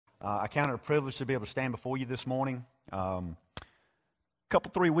I count it a privilege to be able to stand before you this morning. A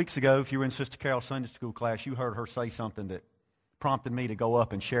couple, 3 weeks ago, if you were in Sister Carol's Sunday school class, you heard her say something that prompted me to go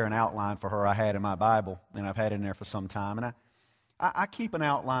up and share an outline for her I had in my Bible, and I've had it in there for some time. And I keep an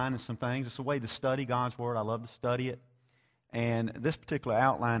outline and some things. It's a way to study God's Word. I love to study it. And this particular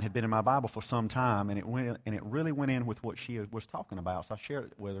outline had been in my Bible for some time, and it really went in with what she was talking about. So I shared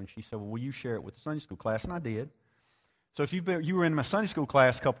it with her, and she said, well, will you share it with the Sunday school class? And I did. So if you were in my Sunday school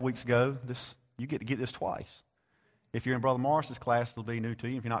class a couple weeks ago, you get to get this twice. If you're in Brother Morris's class, it'll be new to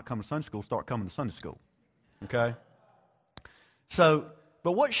you. If you're not coming to Sunday school, start coming to Sunday school. Okay? So,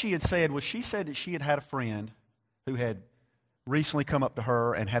 but what she had said was she said that she had had a friend who had recently come up to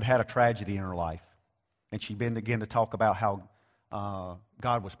her and had had a tragedy in her life. And she began to talk about how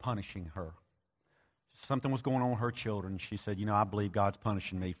God was punishing her. Something was going on with her children. She said, I believe God's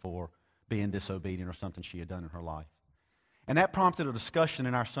punishing me for being disobedient or something she had done in her life. And that prompted a discussion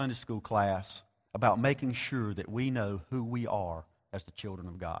in our Sunday school class about making sure that we know who we are as the children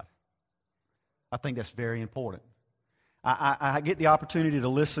of God. I think that's very important. I get the opportunity to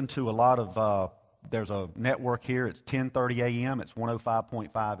listen to a lot of, there's a network here, it's 10:30 a.m., it's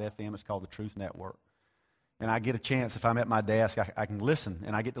 105.5 FM, it's called the Truth Network. And I get a chance, if I'm at my desk, I can listen,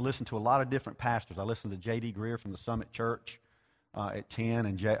 and I get to listen to a lot of different pastors. I listen to J.D. Greer from the Summit Church at 10,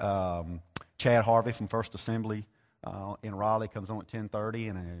 and Chad Harvey from First Assembly in Raleigh comes on at 10:30,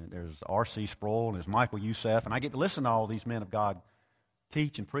 and there's R.C. Sproul, and there's Michael Youssef, and I get to listen to all these men of God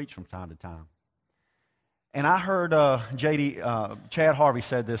teach and preach from time to time. And I heard Chad Harvey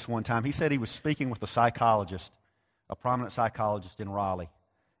said this one time. He said he was speaking with a psychologist, a prominent psychologist in Raleigh,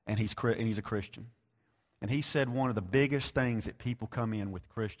 and he's a Christian. And he said one of the biggest things that people come in with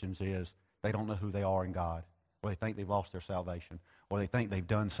Christians is they don't know who they are in God, or they think they've lost their salvation, or they think they've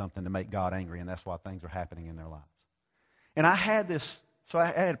done something to make God angry, and that's why things are happening in their lives. And I had this, so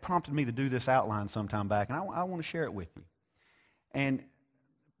it had prompted me to do this outline some time back, and I want to share it with you. And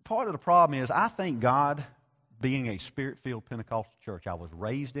part of the problem is I think God, being a Spirit-filled Pentecostal church, I was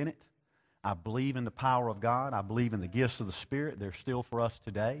raised in it. I believe in the power of God. I believe in the gifts of the Spirit. They're still for us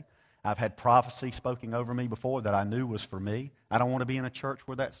today. I've had prophecy spoken over me before that I knew was for me. I don't want to be in a church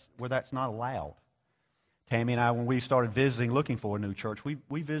where that's not allowed. Tammy and I, when we started visiting, looking for a new church,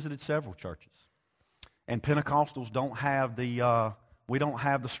 we visited several churches. And Pentecostals don't have we don't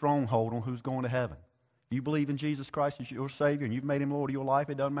have the stronghold on who's going to heaven. If you believe in Jesus Christ as your Savior and you've made Him Lord of your life,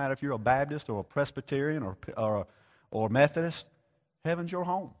 it doesn't matter if you're a Baptist or a Presbyterian or Methodist, heaven's your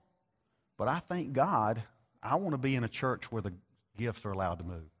home. But I thank God, I want to be in a church where the gifts are allowed to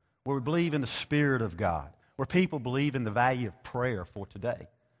move, where we believe in the Spirit of God, where people believe in the value of prayer for today.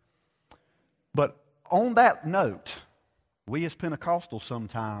 But on that note, we as Pentecostals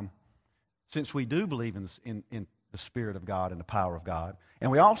sometimes, since we do believe in the Spirit of God and the power of God, and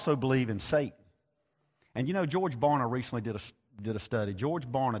we also believe in Satan. And George Barna recently did a study. George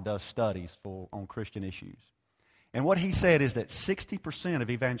Barna does studies on Christian issues. And what he said is that 60% of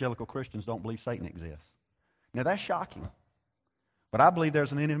evangelical Christians don't believe Satan exists. Now that's shocking. But I believe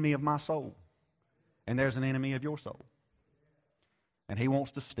there's an enemy of my soul. And there's an enemy of your soul. And he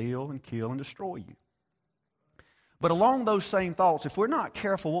wants to steal and kill and destroy you. But along those same thoughts, if we're not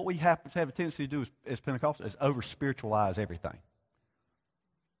careful, what we have a tendency to do as Pentecostals is over-spiritualize everything.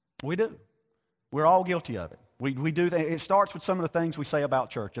 We do. We're all guilty of it. We do. It starts with some of the things we say about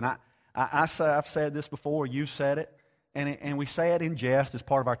church. And I've said this before. You've said it. And we say it in jest as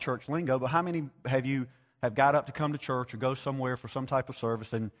part of our church lingo. But how many have got up to come to church or go somewhere for some type of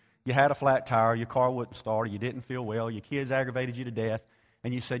service, and you had a flat tire, your car wouldn't start, or you didn't feel well, your kids aggravated you to death,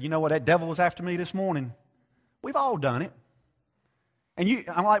 and you said, that devil was after me this morning. We've all done it. And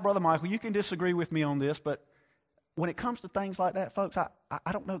I'm like Brother Michael, you can disagree with me on this, but when it comes to things like that, folks,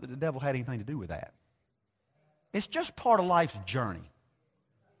 I don't know that the devil had anything to do with that. It's just part of life's journey.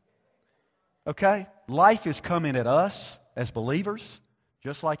 Okay? Life is coming at us as believers,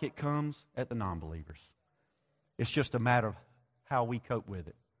 just like it comes at the non-believers. It's just a matter of how we cope with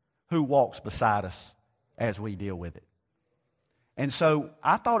it, who walks beside us as we deal with it. And so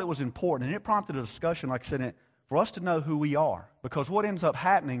I thought it was important, and it prompted a discussion, like I said, for us to know who we are. Because what ends up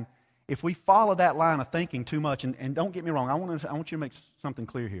happening, if we follow that line of thinking too much, and don't get me wrong, I want you to make something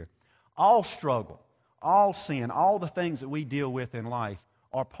clear here. All struggle, all sin, all the things that we deal with in life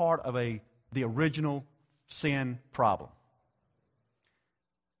are part of the original sin problem.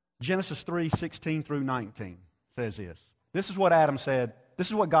 Genesis 3:16 through 19 says this. This is what Adam said. This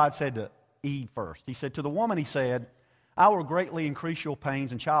is what God said to Eve first. He said, to the woman, he said, I will greatly increase your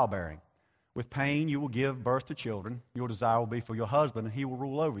pains in childbearing. With pain you will give birth to children. Your desire will be for your husband, and he will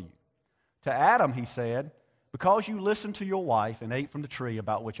rule over you. To Adam, he said, because you listened to your wife and ate from the tree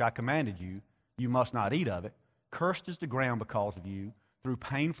about which I commanded you, you must not eat of it. Cursed is the ground because of you. Through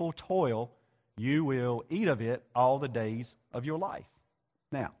painful toil, you will eat of it all the days of your life.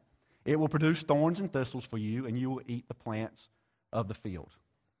 Now, it will produce thorns and thistles for you, and you will eat the plants of the field.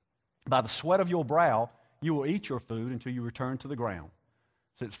 By the sweat of your brow, you will eat your food until you return to the ground,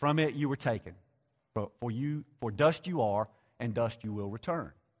 since from it you were taken. For dust you are, and dust you will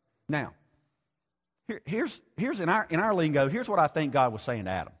return. Now, here's in our lingo, here's what I think God was saying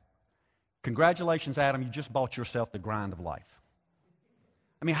to Adam. Congratulations, Adam, you just bought yourself the grind of life.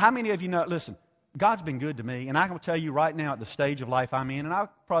 I mean, how many of you know, listen, God's been good to me, and I can tell you right now at the stage of life I'm in, and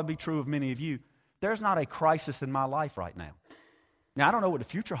I'll probably be true of many of you, there's not a crisis in my life right now. Now, I don't know what the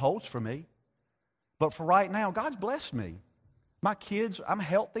future holds for me, but for right now, God's blessed me. My kids, I'm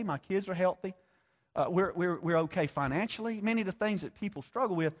healthy, my kids are healthy. We're okay financially. Many of the things that people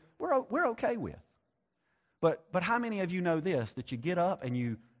struggle with, we're okay with. But how many of you know this, that you get up and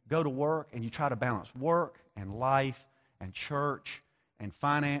you go to work and you try to balance work and life and church and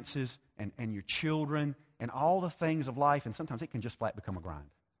finances and your children and all the things of life, and sometimes it can just flat become a grind.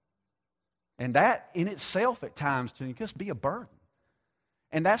 And that in itself at times can just be a burden.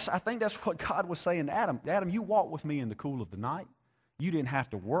 And I think that's what God was saying to Adam. Adam, you walked with me in the cool of the night. You didn't have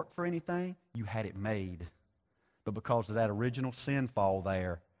to work for anything. You had it made. But because of that original sin fall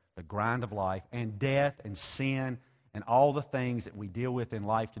there, the grind of life and death and sin and all the things that we deal with in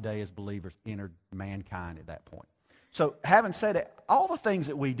life today as believers entered mankind at that point. So having said it, all the things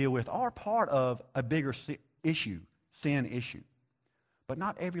that we deal with are part of a bigger sin issue. But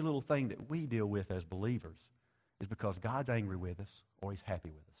not every little thing that we deal with as believers is because God's angry with us or He's happy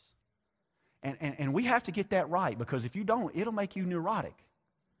with us. And we have to get that right, because if you don't, it'll make you neurotic.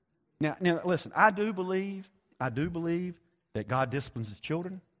 Now listen, I do believe that God disciplines His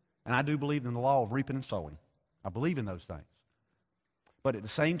children, and I do believe in the law of reaping and sowing. I believe in those things. But at the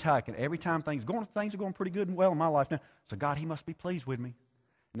same time, every time things are going pretty good and well in my life now, so God, He must be pleased with me.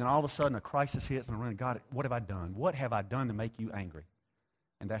 And then all of a sudden a crisis hits and I'm running, God, what have I done? What have I done to make you angry?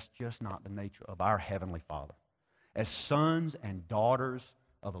 And that's just not the nature of our Heavenly Father. As sons and daughters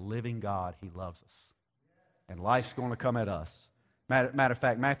of a living God, He loves us. And life's going to come at us. Matter of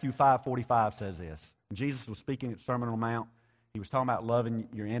fact, Matthew 5:45 says this. When Jesus was speaking at Sermon on the Mount, He was talking about loving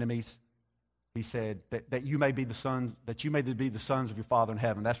your enemies. He said that you may be the sons of your Father in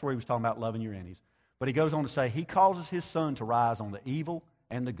heaven. That's where He was talking about loving your enemies. But He goes on to say, He causes His sun to rise on the evil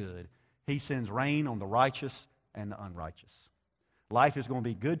and the good. He sends rain on the righteous and the unrighteous. Life is going to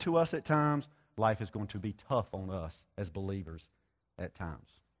be good to us at times. Life is going to be tough on us as believers at times.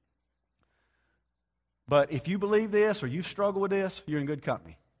 But if you believe this or you struggle with this, you're in good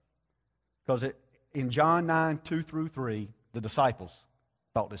company. Because in John 9:2-3, the disciples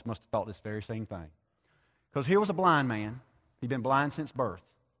must have thought this very same thing. Because here was a blind man. He'd been blind since birth.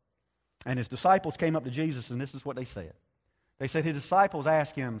 And his disciples came up to Jesus, and this is what they said. They said, his disciples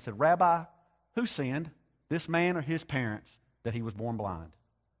asked Him, said, Rabbi, who sinned, this man or his parents, that he was born blind?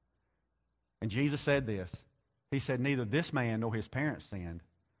 And Jesus said this. He said, neither this man nor his parents sinned,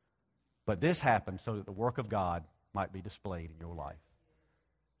 but this happened so that the work of God might be displayed in your life.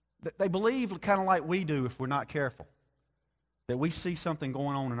 They believe kind of like we do if we're not careful. That we see something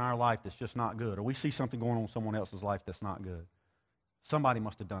going on in our life that's just not good, or we see something going on in someone else's life that's not good. Somebody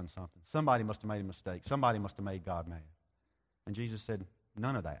must have done something. Somebody must have made a mistake. Somebody must have made God mad. And Jesus said,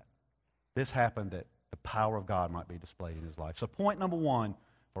 none of that. This happened that the power of God might be displayed in his life. So point number one,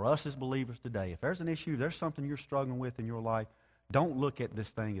 for us as believers today, if there's an issue, there's something you're struggling with in your life, don't look at this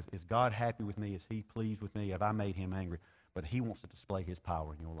thing, is God happy with me? Is He pleased with me? Have I made Him angry? But He wants to display His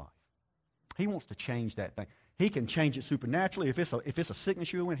power in your life. He wants to change that thing. He can change it supernaturally. If it's a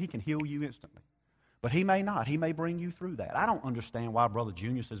sickness you're in, He can heal you instantly. But He may not. He may bring you through that. I don't understand why Brother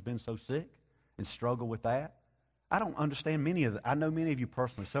Junius has been so sick and struggled with that. I don't understand I know many of you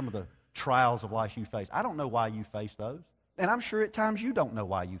personally, some of the trials of life you face. I don't know why you face those. And I'm sure at times you don't know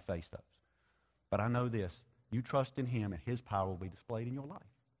why you face those. But I know this. You trust in Him and His power will be displayed in your life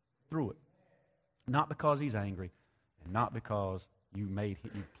through it. Not because He's angry and not because you've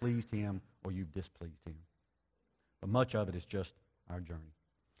pleased Him or you've displeased Him. But much of it is just our journey.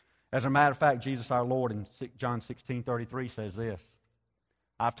 As a matter of fact, Jesus our Lord in John 16:33 says this,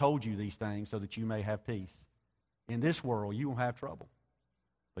 I've told you these things so that you may have peace. In this world you will have trouble,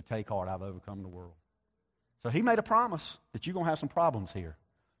 but take heart, I've overcome the world. So He made a promise that you're going to have some problems here,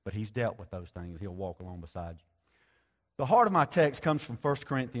 but He's dealt with those things. He'll walk along beside you. The heart of my text comes from 1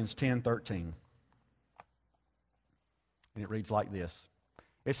 Corinthians 10:13. And it reads like this.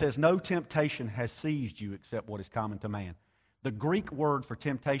 It says, no temptation has seized you except what is common to man. The Greek word for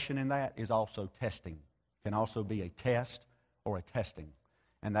temptation in that is also testing. can also be a test or a testing.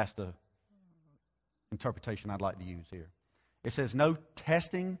 And that's the interpretation I'd like to use here. It says, no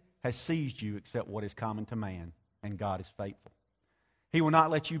testing has seized you except what is common to man, and God is faithful. He will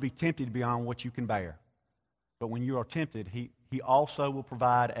not let you be tempted beyond what you can bear. But when you are tempted, He also will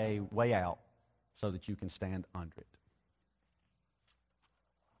provide a way out so that you can stand under it.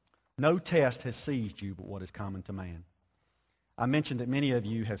 No test has seized you but what is common to man. I mentioned that many of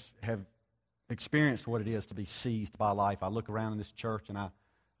you have experienced what it is to be seized by life. I look around in this church and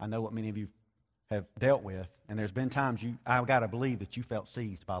I know what many of you have dealt with, and there's been times I've got to believe that you felt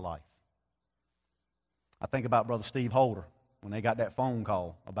seized by life. I think about Brother Steve Holder when they got that phone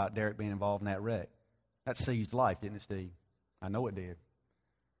call about Derek being involved in that wreck. That seized life, didn't it, Steve? I know it did.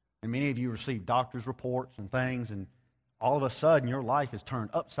 And many of you received doctor's reports and things, and all of a sudden your life is turned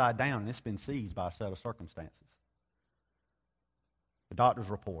upside down and it's been seized by a set of circumstances. The doctor's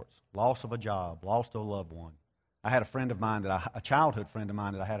reports, loss of a job, loss of a loved one. I had a friend of mine, a childhood friend of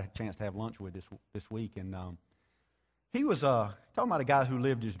mine that I had a chance to have lunch with this week, and he was talking about a guy who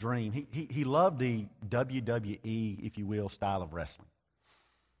lived his dream. He loved the WWE, if you will, style of wrestling.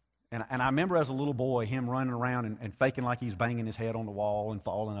 And I remember as a little boy him running around and faking like he's banging his head on the wall and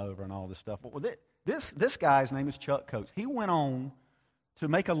falling over and all this stuff. But this guy's name is Chuck Coates. He went on to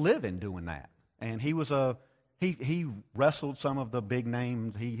make a living doing that, and he wrestled some of the big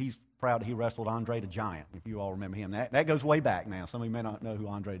names. He's proud that he wrestled Andre the Giant, if you all remember him. That goes way back now. Some of you may not know who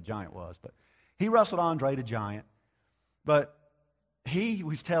Andre the Giant was, but he wrestled Andre the Giant. But he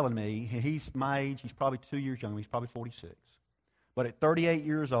was telling me, he's my age, he's probably 2 years younger, he's probably 46. But at 38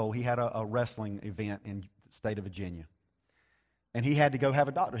 years old, he had a wrestling event in the state of Virginia. And he had to go have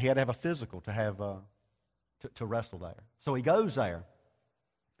a doctor. He had to have a physical to have to wrestle there. So he goes there,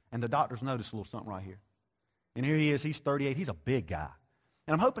 and the doctors notice a little something right here. And here he is, he's 38, he's a big guy.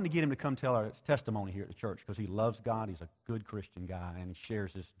 And I'm hoping to get him to come tell our testimony here at the church because he loves God, he's a good Christian guy, and he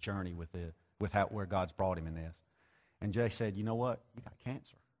shares his journey with where God's brought him in this. And Jay said, you know what, you got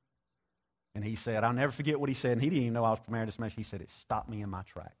cancer. And he said, I'll never forget what he said, and he didn't even know I was preparing this message. He said, it stopped me in my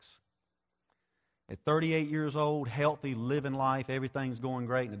tracks. At 38 years old, healthy, living life, everything's going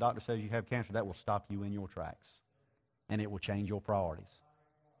great, and the doctor says you have cancer, that will stop you in your tracks. And it will change your priorities.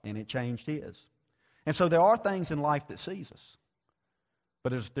 And it changed his. And so there are things in life that seize us.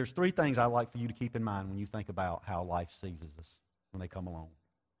 But there's three things I'd like for you to keep in mind when you think about how life seizes us when they come along.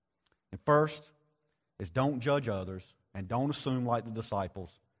 And first is don't judge others and don't assume like the disciples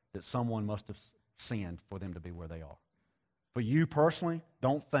that someone must have sinned for them to be where they are. For you personally,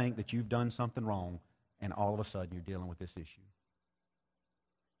 don't think that you've done something wrong and all of a sudden you're dealing with this issue.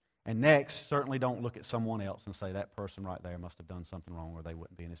 And next, certainly don't look at someone else and say that person right there must have done something wrong or they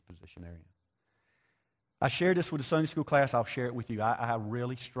wouldn't be in this position they're in. I shared this with the Sunday school class. I'll share it with you. I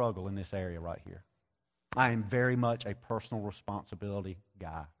really struggle in this area right here. I am very much a personal responsibility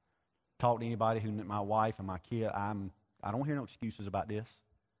guy. Talk to anybody my wife and my kid, I don't hear no excuses about this.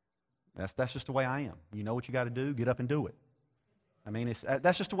 That's just the way I am. You know what you got to do, get up and do it. I mean,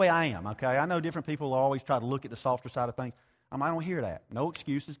 that's just the way I am, okay? I know different people always try to look at the softer side of things. I don't hear that. No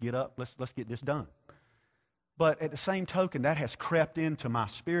excuses, get up, let's get this done. But at the same token, that has crept into my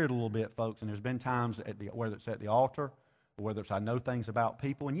spirit a little bit, folks, and there's been times, whether it's at the altar, or whether it's I know things about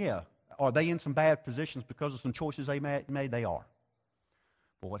people, and yeah, are they in some bad positions because of some choices they made? They are.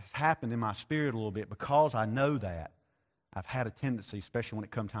 But what has happened in my spirit a little bit, because I know that, I've had a tendency, especially when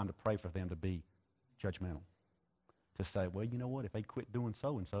it comes time to pray for them, to be judgmental. To say, well, you know what, if they quit doing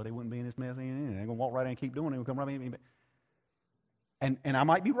so-and-so, they wouldn't be in this mess. They're going to walk right in and keep doing it. They'll come right in. And I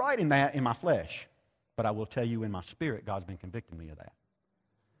might be right in that in my flesh. But I will tell you in my spirit, God's been convicting me of that.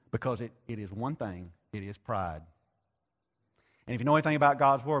 Because it is one thing, it is pride. And if you know anything about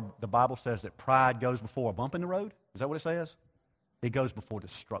God's Word, the Bible says that pride goes before a bump in the road. Is that what it says? It goes before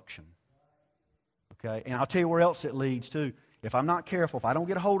destruction. Okay? And I'll tell you where else it leads to. If I'm not careful, if I don't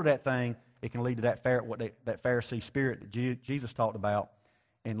get a hold of that thing, it can lead to that Pharisee spirit that Jesus talked about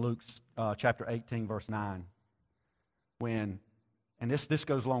in Luke chapter 18, verse 9. And this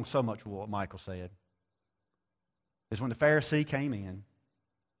goes along so much with what Michael said. Is when the Pharisee came in,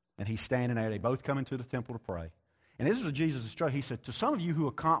 and he's standing there. They both come into the temple to pray. And this is what Jesus instructed. He said, to some of you who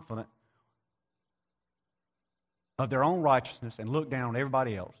are confident of their own righteousness and look down on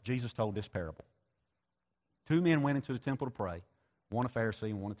everybody else, Jesus told this parable. Two men went into the temple to pray, one a Pharisee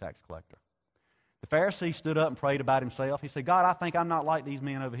and one a tax collector. The Pharisee stood up and prayed about himself. He said, God, I think I'm not like these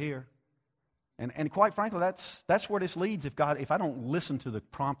men over here. And quite frankly, that's where this leads if I don't listen to the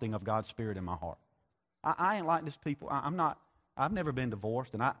prompting of God's Spirit in my heart. I ain't like this people. I've never been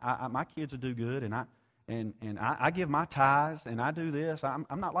divorced, and my kids will do good, and I give my tithes, and I do this. I'm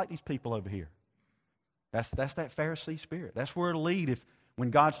not like these people over here. That's that Pharisee spirit. That's where it'll lead when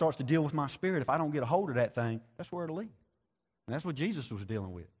God starts to deal with my spirit. If I don't get a hold of that thing, that's where it'll lead. And that's what Jesus was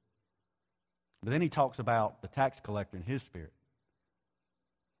dealing with. But then he talks about the tax collector and his spirit.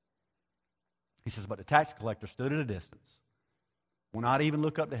 He says, but the tax collector stood at a distance, will not even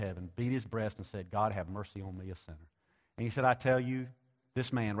look up to heaven, beat his breast, and said, God, have mercy on me, a sinner. And he said, I tell you,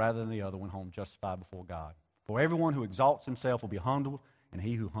 this man, rather than the other, went home justified before God. For everyone who exalts himself will be humbled, and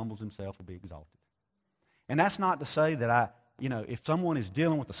he who humbles himself will be exalted. And that's not to say that if someone is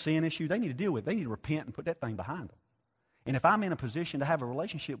dealing with a sin issue, they need to deal with it. They need to repent and put that thing behind them. And if I'm in a position to have a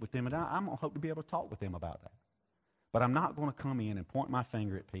relationship with them, I'm going to hope to be able to talk with them about that. But I'm not going to come in and point my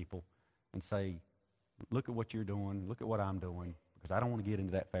finger at people and say, look at what you're doing, look at what I'm doing, because I don't want to get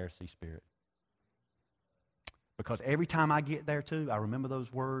into that Pharisee spirit. Because every time I get there too, I remember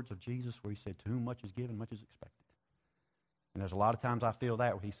those words of Jesus where he said, to whom much is given, much is expected. And there's a lot of times I feel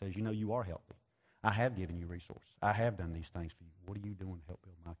that where he says, you are healthy. I have given you resources. I have done these things for you. What are you doing to help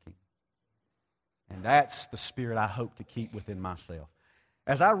build my kingdom? And that's the spirit I hope to keep within myself.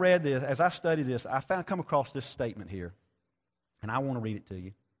 As I read this, as I studied this, I come across this statement here, and I want to read it to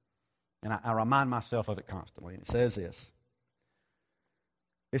you. And I remind myself of it constantly. And it says this.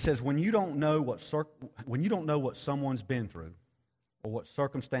 It says, when you don't know what someone's been through or what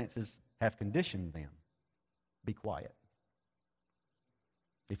circumstances have conditioned them, be quiet.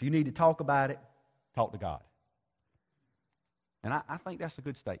 If you need to talk about it, talk to God. And I think that's a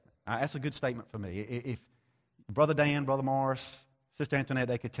good statement. That's a good statement for me. If Brother Dan, Brother Morris, Sister Antoinette,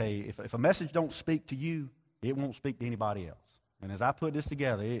 they could tell you, if a message don't speak to you, it won't speak to anybody else. And as I put this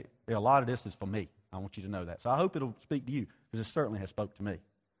together, a lot of this is for me. I want you to know that. So I hope it'll speak to you, because it certainly has spoke to me.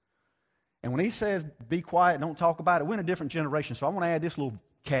 And when he says, be quiet, don't talk about it, we're in a different generation, so I want to add this little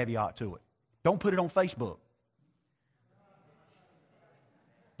caveat to it. Don't put it on Facebook.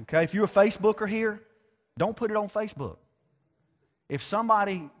 Okay, if you're a Facebooker here, don't put it on Facebook. If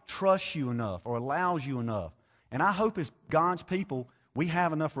somebody trusts you enough or allows you enough, and I hope as God's people, we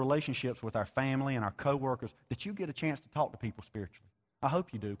have enough relationships with our family and our coworkers that you get a chance to talk to people spiritually. I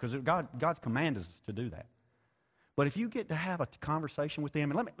hope you do, because God's commanded us to do that. But if you get to have a conversation with them,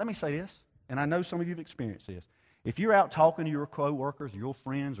 and let me say this, and I know some of you have experienced this. If you're out talking to your coworkers, or your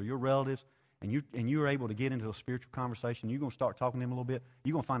friends, or your relatives, and you're able to get into a spiritual conversation, you're going to start talking to them a little bit,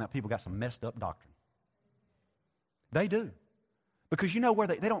 you're going to find out people got some messed up doctrine. They do. Because where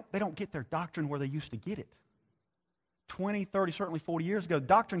they don't get their doctrine where they used to get it. 20, 30, certainly 40 years ago,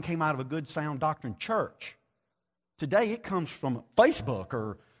 doctrine came out of a good, sound doctrine church. Today, it comes from Facebook,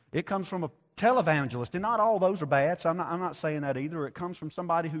 or it comes from a televangelist, and not all those are bad, so I'm not saying that either. It comes from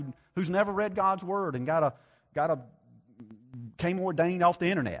somebody who's never read God's Word and came ordained off the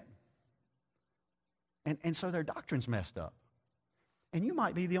internet. And so their doctrine's messed up. And you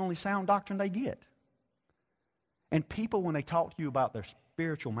might be the only sound doctrine they get. And people, when they talk to you about their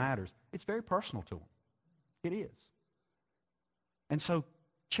spiritual matters, it's very personal to them. It is. And so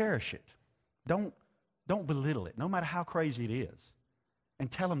cherish it. Don't belittle it, no matter how crazy it is.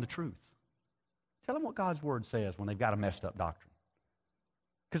 And tell them the truth. Tell them what God's Word says when they've got a messed up doctrine.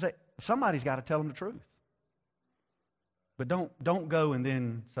 Because somebody's got to tell them the truth. But don't go and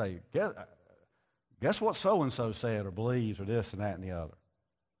then say, guess what so-and-so said or believes or this and that and the other.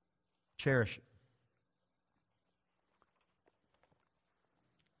 Cherish it.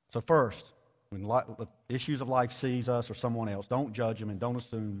 So first, when issues of life seize us or someone else, don't judge them and don't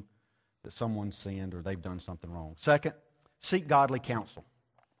assume that someone's sinned or they've done something wrong. Second, seek godly counsel.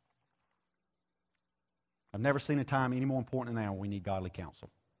 I've never seen a time any more important than now when we need godly counsel.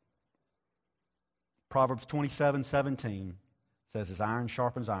 Proverbs 27:17 says, as iron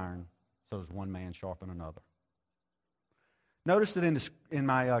sharpens iron, so does one man sharpen another. Notice that in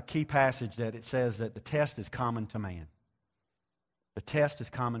my key passage that it says that the test is common to man. The test is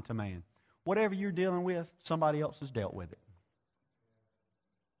common to man. Whatever you're dealing with, somebody else has dealt with it.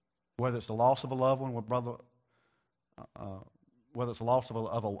 Whether it's the loss of a loved one, whether it's the loss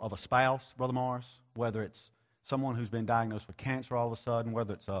of a spouse, Brother Morris, whether it's someone who's been diagnosed with cancer all of a sudden,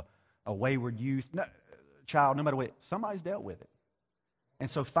 whether it's a wayward child, no matter what, somebody's dealt with it. And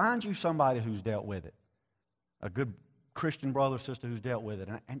so find you somebody who's dealt with it, a good Christian brother or sister who's dealt with it,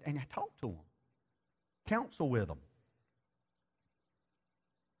 and talk to them. Counsel with them.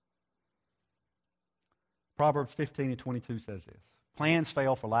 Proverbs 15:22 says this, plans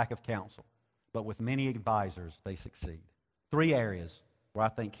fail for lack of counsel, but with many advisors they succeed. 3 areas where I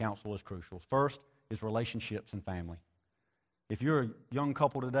think counsel is crucial. First is relationships and family. If you're a young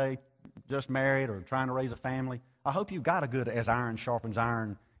couple today, just married or trying to raise a family, I hope you've got a good as iron sharpens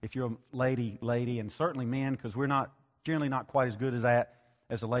iron. If you're a lady, and certainly men, because we're generally not quite as good as that,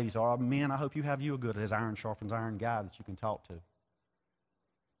 as the ladies are. Men, I hope you have you a good, as iron sharpens iron guy that you can talk to.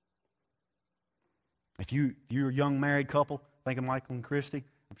 If you're a young married couple, think of Michael and Christy,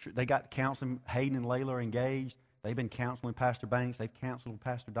 I'm sure they got counseling. Hayden and Layla are engaged. They've been counseling Pastor Banks. They've counseled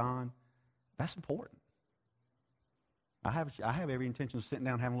Pastor Don. That's important. I have every intention of sitting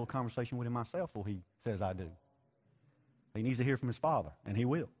down and having a little conversation with him myself before he says I do. He needs to hear from his father, and he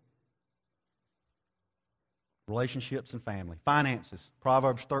will. Relationships and family. Finances.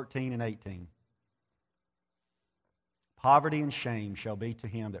 Proverbs 13 and 18. Poverty and shame shall be to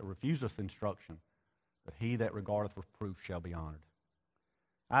him that refuseth instruction, but he that regardeth reproof shall be honored.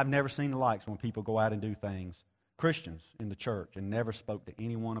 I've never seen the likes when people go out and do things, Christians in the church, and never spoke to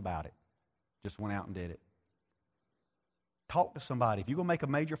anyone about it. Just went out and did it. Talk to somebody. If you're going to make a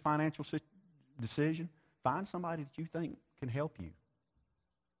major financial decision, find somebody that you think can help you.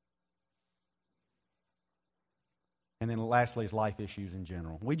 And then lastly is life issues in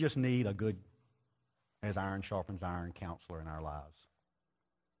general. We just need a good, as iron sharpens iron, counselor in our lives.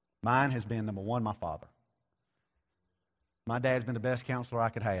 Mine has been, number one, my father. My dad's been the best counselor I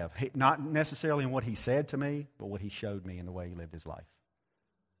could have. Not necessarily in what he said to me, but what he showed me in the way he lived his life.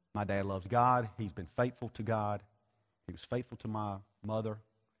 My dad loves God. He's been faithful to God. He was faithful to my mother.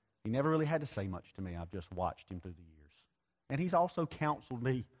 He never really had to say much to me. I've just watched him through the years. And he's also counseled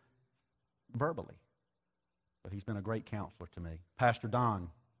me verbally. But he's been a great counselor to me. Pastor Don.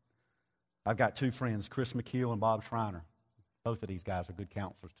 I've got two friends, Chris McKeel and Bob Schreiner. Both of these guys are good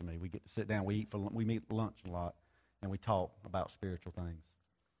counselors to me. We get to sit down, we meet for lunch a lot, and we talk about spiritual things.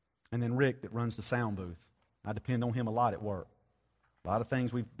 And then Rick that runs the sound booth. I depend on him a lot at work. A lot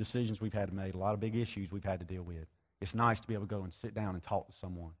of decisions we've had to make, a lot of big issues we've had to deal with. It's nice to be able to go and sit down and talk to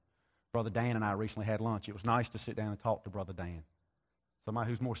someone. Brother Dan and I recently had lunch. It was nice to sit down and talk to Brother Dan. Somebody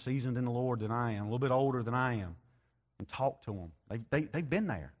who's more seasoned in the Lord than I am, a little bit older than I am, and talk to them. They've been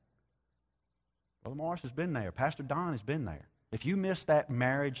there. Brother Morris has been there. Pastor Don has been there. If you missed that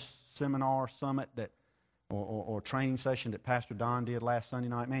marriage seminar summit or training session that Pastor Don did last Sunday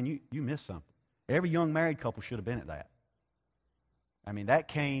night, man, you missed something. Every young married couple should have been at that. I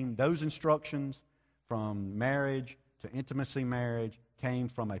mean, those instructions from marriage to intimacy marriage came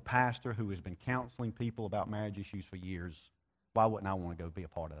from a pastor who has been counseling people about marriage issues for years. Why wouldn't I want to go be a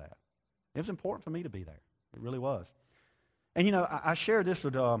part of that? It was important for me to be there. It really was. And, I shared this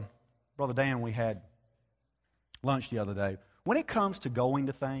with Brother Dan when we had lunch the other day. When it comes to going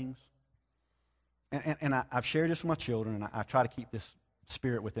to things, and I've shared this with my children, and I try to keep this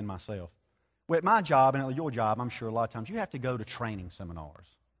spirit within myself. Well, at my job, and at your job, I'm sure a lot of times, you have to go to training seminars.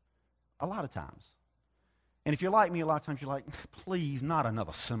 A lot of times. And if you're like me, a lot of times you're like, please, not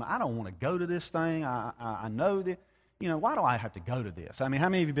another seminar. I don't want to go to this thing. I know that, why do I have to go to this? I mean, how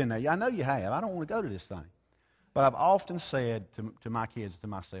many of you have been there? Yeah, I know you have. I don't want to go to this thing. But I've often said to my kids, to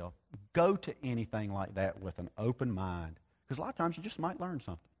myself, go to anything like that with an open mind. Because a lot of times you just might learn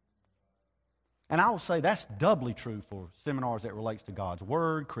something. And I will say that's doubly true for seminars that relates to God's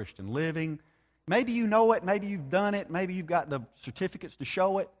Word, Christian living. Maybe you know it, maybe you've done it, maybe you've got the certificates to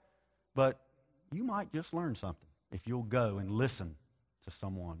show it, but you might just learn something if you'll go and listen to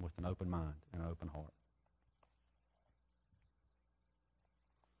someone with an open mind and an open heart.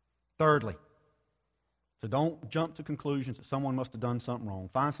 Thirdly, so don't jump to conclusions that someone must have done something wrong.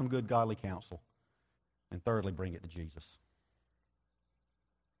 Find some good godly counsel. And thirdly, bring it to Jesus.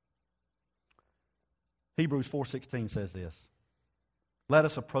 Hebrews 4:16 says this, let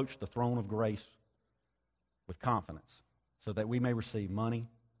us approach the throne of grace with confidence so that we may receive mercy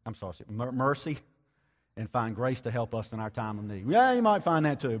and find grace to help us in our time of need. Yeah, you might find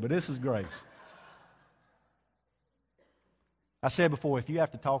that too, but this is grace. I said before, if you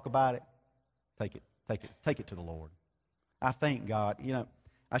have to talk about it, take it to the Lord. I thank God.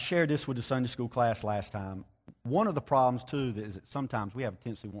 I shared this with the Sunday school class last time. One of the problems, too, is that sometimes we have a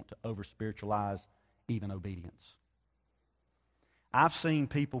tendency to want to over-spiritualize even obedience. I've seen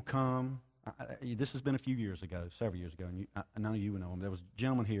people come, this has been a few years ago, several years ago, and none of you know him. There was a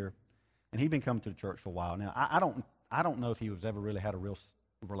gentleman here, and he'd been coming to the church for a while. Now, I don't know if he was ever really had a real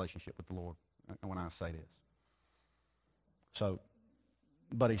relationship with the Lord when I say this.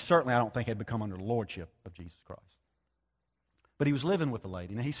 But he certainly, I don't think, had become under the lordship of Jesus Christ. But he was living with a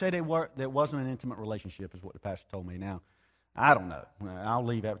lady. Now, he said there wasn't an intimate relationship, is what the pastor told me. Now, I don't know. I'll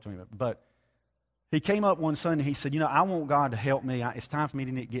leave that between them. But he came up one Sunday, he said, I want God to help me. It's time for me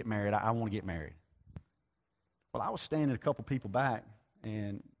to get married. I want to get married. Well, I was standing a couple people back,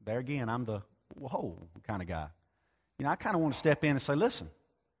 and there again, I'm the whoa kind of guy. I kind of want to step in and say, listen,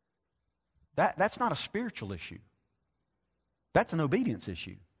 that's not a spiritual issue. That's an obedience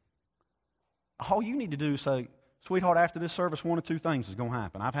issue. All you need to do is say, sweetheart, after this service, one of two things is going to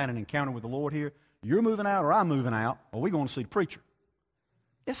happen. I've had an encounter with the Lord here. You're moving out or I'm moving out, or we're going to see the preacher.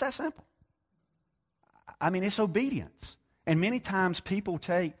 It's that simple. I mean, it's obedience. And many times people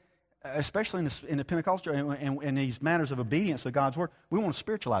take, especially in the Pentecostal and these matters of obedience to God's Word, we want to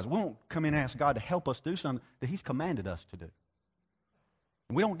spiritualize it. We won't come in and ask God to help us do something that He's commanded us to do.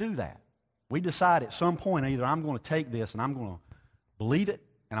 And we don't do that. We decide at some point either I'm going to take this and I'm going to believe it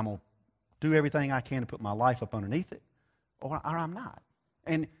and I'm going to do everything I can to put my life up underneath it, or I'm not.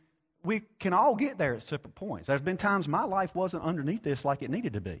 And we can all get there at separate points. There's been times my life wasn't underneath this like it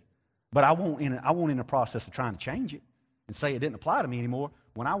needed to be. But I won't in the process of trying to change it and say it didn't apply to me anymore.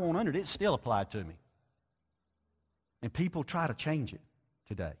 When I won't under it, it still applied to me. And people try to change it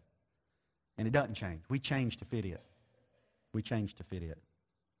today. And it doesn't change. We change to fit it. We change to fit it.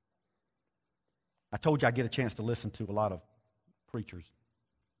 I told you I get a chance to listen to a lot of preachers.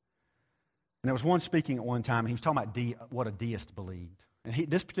 And there was one speaking at one time, and he was talking about what a deist believed. And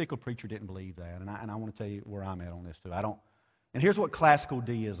this particular preacher didn't believe that. And I want to tell you where I'm at on this too. And here's what classical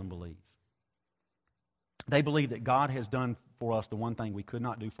deism believes. They believe that God has done for us the one thing we could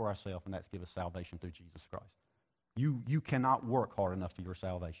not do for ourselves, and that's give us salvation through Jesus Christ. You cannot work hard enough for your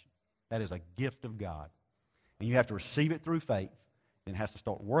salvation. That is a gift of God. And you have to receive it through faith, and it has to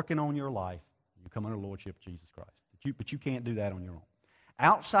start working on your life. You come under the lordship of Jesus Christ. But you can't do that on your own.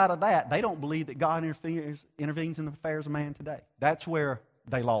 Outside of that, they don't believe that God intervenes in the affairs of man today. That's where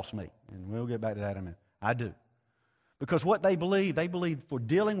they lost me. And we'll get back to that in a minute. I do. Because what they believe for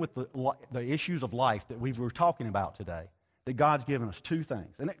dealing with the issues of life that we were talking about today, that God's given us two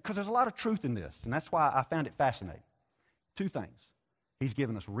things. And because there's a lot of truth in this, and that's why I found it fascinating. Two things. He's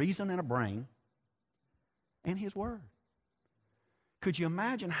given us reason and a brain, and His Word. Could you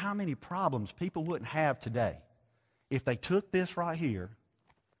imagine how many problems people wouldn't have today if they took this right here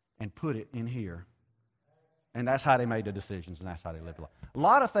and put it in here? And that's how they made the decisions, and that's how they lived life. A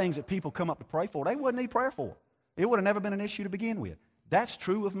lot of things that people come up to pray for, they wouldn't need prayer for. It would have never been an issue to begin with. That's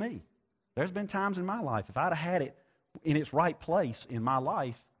true of me. There's been times in my life, if I'd have had it in its right place in my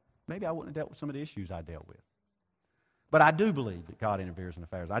life, maybe I wouldn't have dealt with some of the issues I dealt with. But I do believe that God interferes in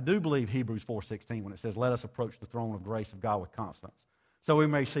affairs. I do believe Hebrews 4:16 when it says, let us approach the throne of grace of God with confidence, so we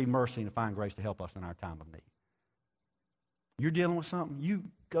may see mercy and find grace to help us in our time of need. You're dealing with something, you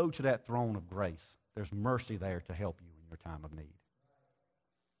go to that throne of grace. There's mercy there to help you in your time of need.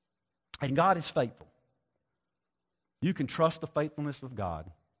 And God is faithful. You can trust the faithfulness of God.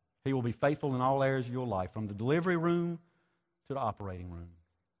 He will be faithful in all areas of your life, from the delivery room to the operating room.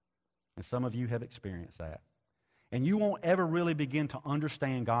 And some of you have experienced that. And you won't ever really begin to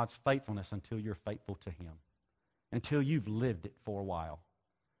understand God's faithfulness until you're faithful to Him, until you've lived it for a while.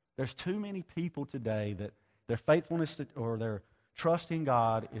 There's too many people today that their faithfulness or their trust in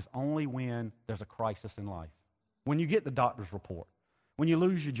God is only when there's a crisis in life. When you get the doctor's report, when you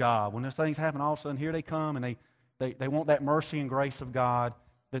lose your job, when those things happen, all of a sudden here they come and they want that mercy and grace of God.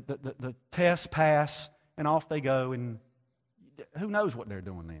 The tests pass and off they go, and who knows what they're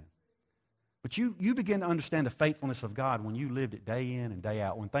doing then. But you begin to understand the faithfulness of God when you lived it day in and day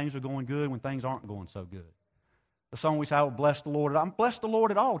out, when things are going good, when things aren't going so good. The song we say, I will bless the Lord. I'm blessed the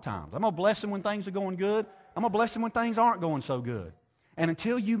Lord at all times. I'm going to bless Him when things are going good. I'm going to bless Him when things aren't going so good. And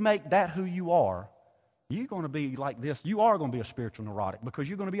until you make that who you are, you're going to be like this. You are going to be a spiritual neurotic because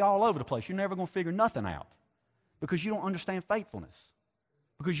you're going to be all over the place. You're never going to figure nothing out because you don't understand faithfulness,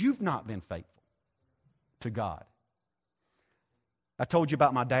 because you've not been faithful to God. I told you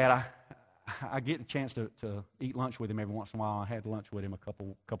about my dad. I get a chance to eat lunch with him every once in a while. I had lunch with him a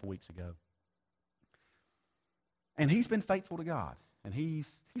couple weeks ago. And he's been faithful to God. And he's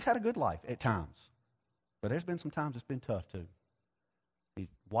had a good life at times. But there's been some times it's been tough too. His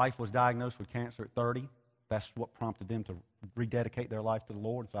wife was diagnosed with cancer at 30. That's what prompted them to rededicate their life to the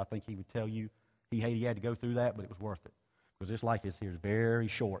Lord. So I think he would tell you he had to go through that, but it was worth it. Because this life is very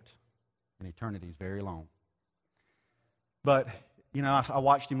short, and eternity is very long. But, you know, I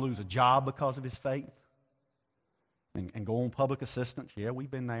watched him lose a job because of his faith and go on public assistance. Yeah, we've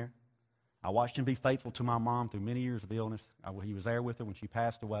been there. I watched him be faithful to my mom through many years of illness. He was there with her when she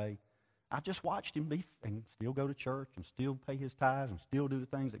passed away. I just watched him be and still go to church and still pay his tithes and still do the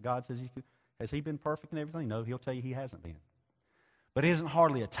things that God says he could. Has he been perfect in everything? No, he'll tell you he hasn't been. But it isn't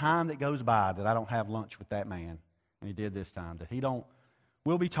hardly a time that goes by that I don't have lunch with that man, and he did this time.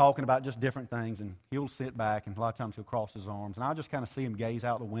 We'll be talking about just different things, and he'll sit back, and a lot of times he'll cross his arms, and I'll just kind of see him gaze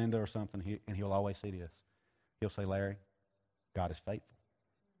out the window or something, and he'll always say this. He'll say, Larry, God is faithful.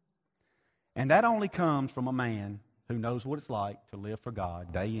 And that only comes from a man who knows what it's like to live for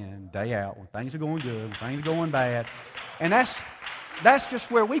God day in, day out, when things are going good, when things are going bad. And that's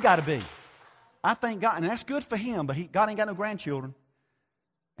just where we got to be. I thank God, and that's good for him, but God ain't got no grandchildren.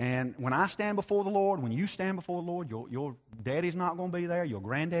 And when I stand before the Lord, when you stand before the Lord, your daddy's not going to be there, your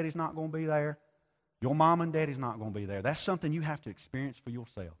granddaddy's not going to be there, your mom and daddy's not going to be there. That's something you have to experience for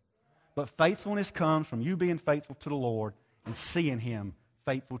yourself. But faithfulness comes from you being faithful to the Lord and seeing him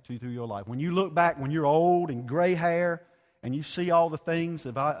faithful to through your life. When you look back, when you're old and gray hair, and you see all the things,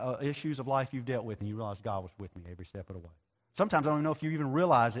 issues of life you've dealt with, and you realize God was with me every step of the way. Sometimes I don't even know if you even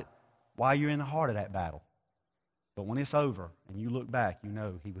realize it while you're in the heart of that battle. But when it's over and you look back, you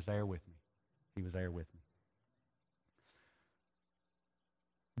know he was there with me. He was there with me.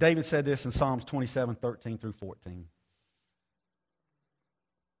 David said this in Psalms 27:13 through 14.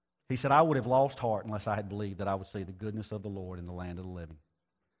 He said, I would have lost heart unless I had believed that I would see the goodness of the Lord in the land of the living.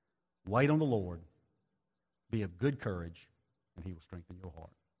 Wait on the Lord. Be of good courage, and he will strengthen your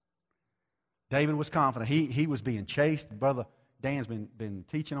heart. David was confident. He was being chased. Brother Dan's been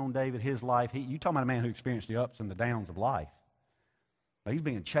teaching on David, his life. You talking about a man who experienced the ups and the downs of life. But he's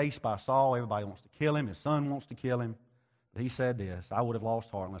being chased by Saul. Everybody wants to kill him. His son wants to kill him. But he said this, I would have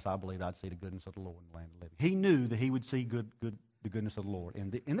lost heart unless I believed I'd see the goodness of the Lord in the land of the living. He knew that he would see the goodness of the Lord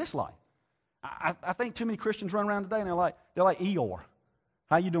in this life. I think too many Christians run around today and they're like Eeyore.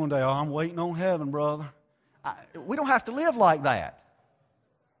 How you doing today? Oh, I'm waiting on heaven, brother. We don't have to live like that.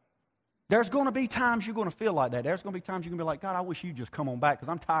 There's going to be times you're going to feel like that. There's going to be times you're going to be like, God, I wish you'd just come on back because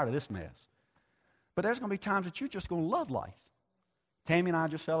I'm tired of this mess. But there's going to be times that you're just going to love life. Tammy and I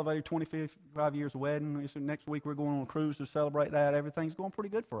just celebrated 25 years of wedding. Next week we're going on a cruise to celebrate that. Everything's going pretty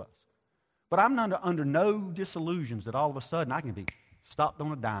good for us. But I'm under no disillusions that all of a sudden I can be stopped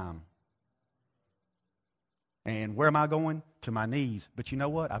on a dime. And where am I going? To my knees. But you know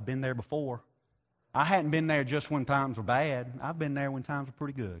what? I've been there before. I hadn't been there just when times were bad. I've been there when times were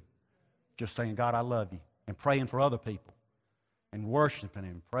pretty good. Just saying, God, I love you. And praying for other people. And worshiping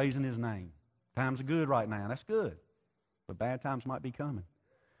Him. Praising His name. Times are good right now. That's good. But bad times might be coming.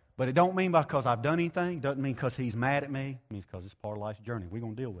 But it don't mean because I've done anything. It doesn't mean because He's mad at me. It means because it's part of life's journey. We're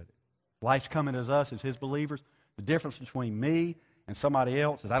going to deal with it. Life's coming as us, as His believers. The difference between me and somebody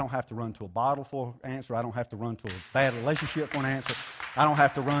else is I don't have to run to a bottle for an answer. I don't have to run to a bad relationship for an answer. I don't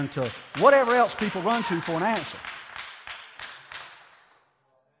have to run to whatever else people run to for an answer.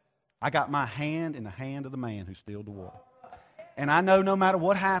 I got my hand in the hand of the man who stilled the water. And I know no matter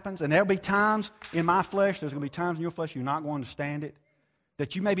what happens, and there'll be times in my flesh, there's going to be times in your flesh you're not going to understand it,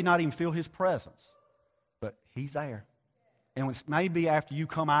 that you maybe not even feel His presence. But He's there. And it's maybe after you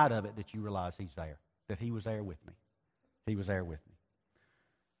come out of it that you realize He's there, that He was there with me. He was there with me.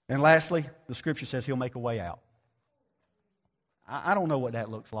 And lastly, the Scripture says He'll make a way out. I don't know what that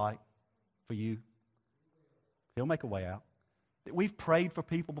looks like for you. He'll make a way out. We've prayed for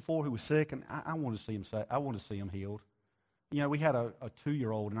people before who were sick, and I want to see them I want to see them healed. You know, we had a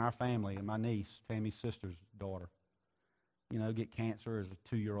 2-year-old in our family, and my niece, Tammy's sister's daughter, get cancer as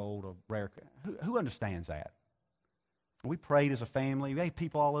a 2-year-old, a rare. Who understands that? We prayed as a family. We had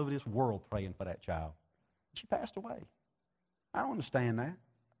people all over this world praying for that child. She passed away. I don't understand that.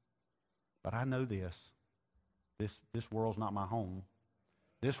 But I know this. This world's not my home.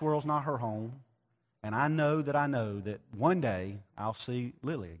 This world's not her home. And I know that one day I'll see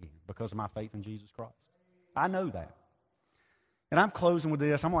Lily again because of my faith in Jesus Christ. I know that. And I'm closing with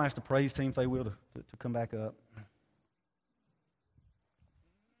this. I'm going to ask the praise team, if they will, to come back up.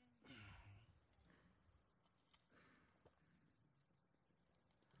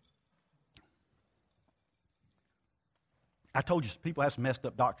 I told you people have some messed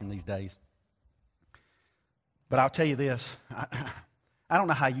up doctrine these days. But I'll tell you this. I don't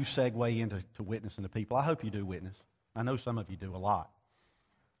know how you segue into witnessing to people. I hope you do witness. I know some of you do a lot.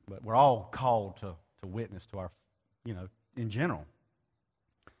 But we're all called to witness to our, in general.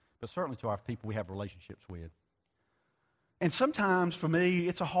 But certainly to our people we have relationships with. And sometimes, for me,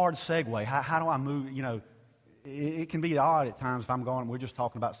 it's a hard segue. How do I move? It can be odd at times if I'm going, we're just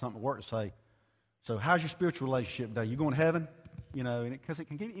talking about something at work to say, so how's your spiritual relationship today? You going to heaven? Because it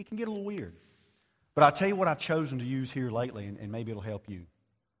can get a little weird. But I'll tell you what I've chosen to use here lately, and maybe it'll help you.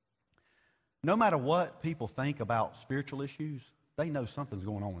 No matter what people think about spiritual issues, they know something's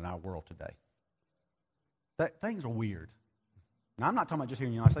going on in our world today. Things are weird. Now, I'm not talking about just here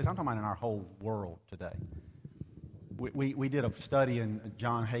in the United States. I'm talking about in our whole world today. We did a study in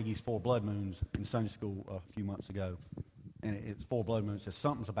John Hagee's 4 Blood Moons in Sunday school a few months ago. And it's 4 blood moons. It says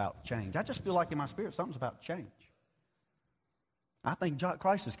something's about change. I just feel like in my spirit something's about change. I think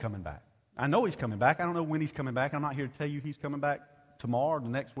Christ is coming back. I know He's coming back. I don't know when He's coming back. I'm not here to tell you He's coming back tomorrow or the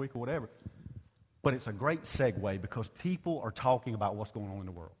next week or whatever. But it's a great segue because people are talking about what's going on in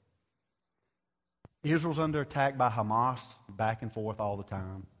the world. Israel's under attack by Hamas back and forth all the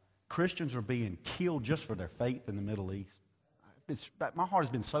time. Christians are being killed just for their faith in the Middle East. My heart has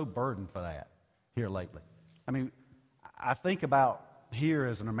been so burdened for that here lately. I mean, I think about here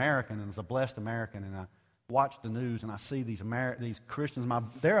as an American and as a blessed American, and I watch the news and I see these Christians,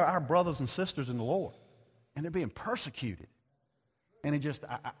 they're our brothers and sisters in the Lord, and they're being persecuted. And it just,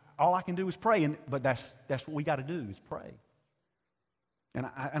 all I can do is pray, but that's what we got to do is pray. And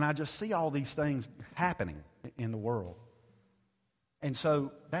I just see all these things happening in the world. And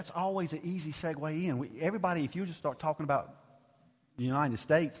so that's always an easy segue in. Everybody, if you just start talking about the United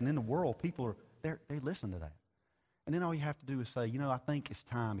States and in the world, people they listen to that. And then all you have to do is say, I think it's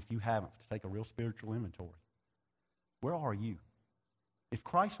time, if you haven't, to take a real spiritual inventory. Where are you? If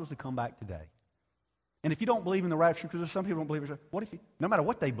Christ was to come back today, and if you don't believe in the rapture, because there's some people who don't believe it, no matter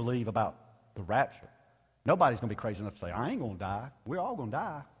what they believe about the rapture, nobody's going to be crazy enough to say, I ain't going to die. We're all going to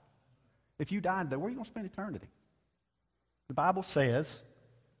die. If you died today, where are you going to spend eternity? The Bible says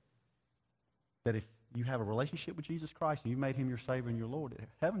that if you have a relationship with Jesus Christ and you've made Him your Savior and your Lord,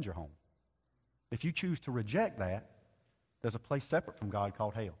 heaven's your home. If you choose to reject that, there's a place separate from God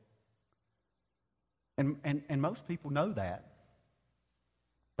called hell. And most people know that,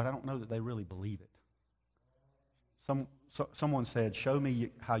 but I don't know that they really believe it. Someone said, show me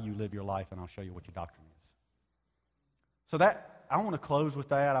how you live your life and I'll show you what your doctrine is. So I want to close with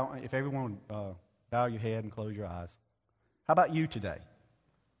that. If everyone would bow your head and close your eyes. How about you today?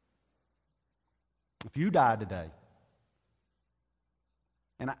 If you died today,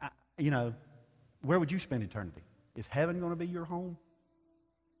 and where would you spend eternity? Is heaven going to be your home?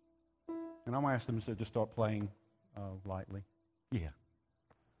 And I'm going to ask them to just start playing lightly. Yeah.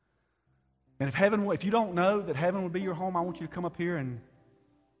 And if you don't know that heaven would be your home, I want you to come up here and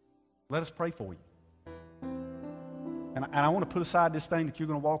let us pray for you. And I want to put aside this thing that you're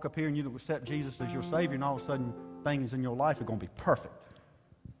going to walk up here and you accept Jesus as your Savior, and all of a sudden things in your life are going to be perfect.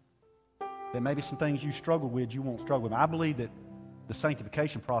 There may be some things you struggle with you won't struggle with. I believe that the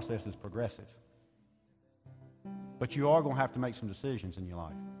sanctification process is progressive. But you are going to have to make some decisions in your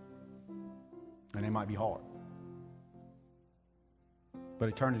life. And they might be hard. But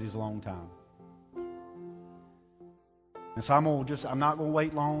eternity is a long time. And so I'm not going to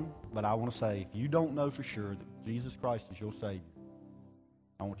wait long, but I want to say, if you don't know for sure that Jesus Christ is your Savior,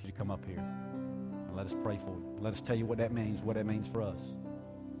 I want you to come up here and let us pray for you. Let us tell you what that means for us.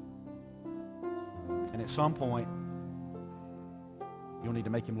 And at some point, you'll need to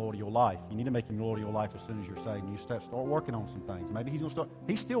make Him Lord of your life. You need to make Him Lord of your life as soon as you're saved. And you start working on some things. Maybe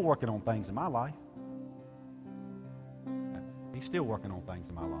He's still working on things in my life. He's still working on things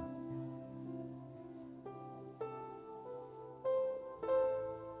in my life.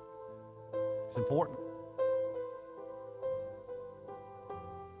 It's important.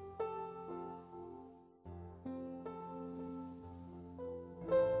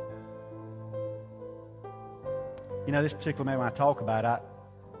 This particular man, when I talk about it,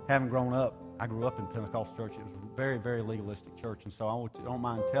 having grown up, I grew up in Pentecostal church. It was a very, very legalistic church, and so I don't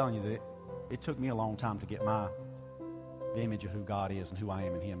mind telling you that it took me a long time to get the image of who God is and who I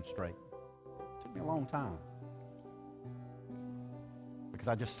am in Him straight. It took me a long time. Because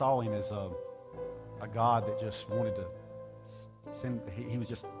I just saw Him as a God that just wanted to send, He was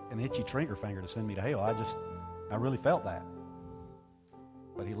just an itchy trigger finger to send me to hell. I really felt that.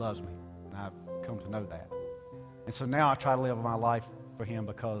 But He loves me, and I've come to know that. And so now I try to live my life for Him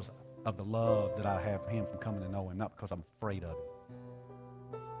because of the love that I have for Him from coming to know Him, not because I'm afraid of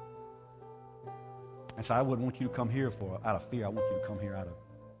Him. And so I wouldn't want you to come here out of fear. I want you to come here out of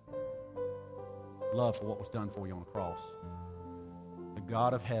love for what was done for you on the cross. The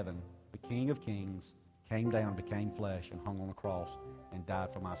God of heaven, the King of kings, came down, became flesh, and hung on the cross and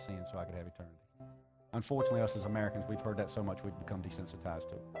died for my sins so I could have eternity. Unfortunately, us as Americans, we've heard that so much we've become desensitized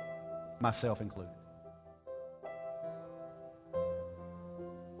to it, myself included.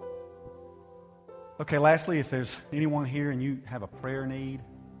 Okay, lastly, if there's anyone here and you have a prayer need,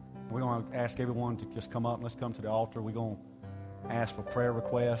 we're going to ask everyone to just come up and let's come to the altar. We're going to ask for prayer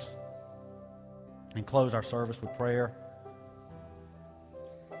requests and close our service with prayer.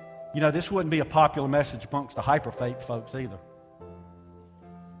 This wouldn't be a popular message amongst the hyper-faith folks either.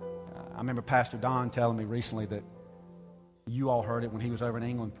 I remember Pastor Don telling me recently that you all heard it when he was over in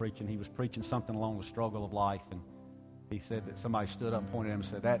England preaching. He was preaching something along the struggle of life, and he said that somebody stood up and pointed at him and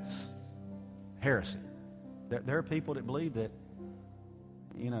said, that's heresy. There are people that believe that,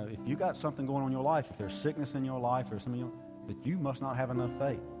 if you got something going on in your life, if there's sickness in your life or something, that you must not have enough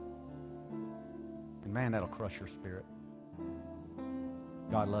faith. And man, that'll crush your spirit.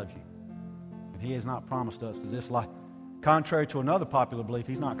 God loves you. And He has not promised us to this life. Contrary to another popular belief,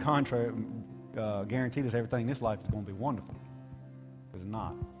 He's not guaranteed us everything in this life is going to be wonderful. It's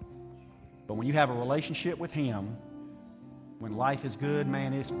not. But when you have a relationship with Him, when life is good,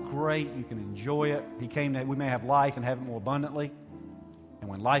 man, it's great. You can enjoy it. He came that we may have life and have it more abundantly. And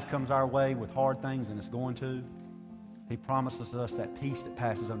when life comes our way with hard things, and it's going to, He promises us that peace that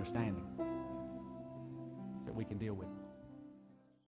passes understanding that we can deal with.